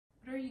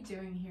you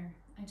doing here?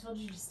 I told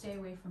you to stay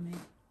away from me.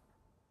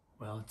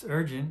 Well, it's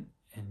urgent,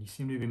 and you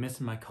seem to be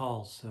missing my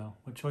calls, so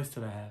what choice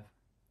did I have?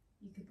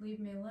 You could leave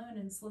me alone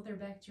and slither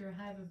back to your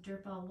hive of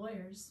dirtball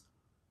lawyers.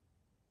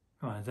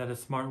 Come on, is that a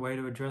smart way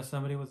to address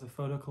somebody with a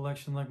photo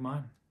collection like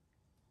mine?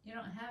 You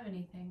don't have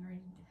anything,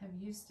 or have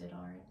used it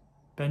already.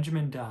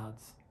 Benjamin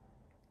Dodds,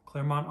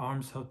 Claremont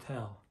Arms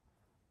Hotel.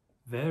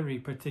 Very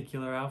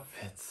particular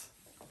outfits.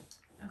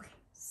 Okay,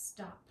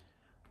 stop.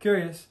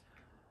 Curious,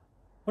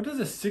 what does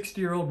a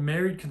 60-year-old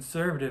married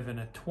conservative and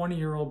a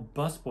 20-year-old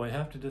busboy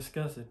have to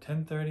discuss at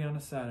 10:30 on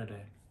a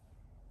Saturday?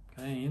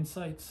 Got any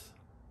insights?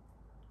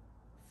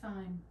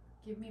 Fine.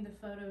 Give me the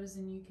photos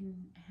and you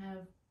can have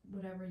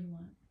whatever you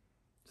want.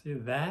 See,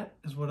 that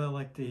is what I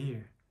like to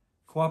hear.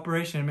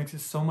 Cooperation makes it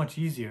so much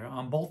easier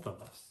on both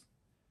of us.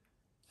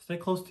 Stay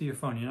close to your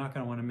phone. You're not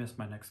going to want to miss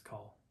my next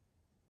call.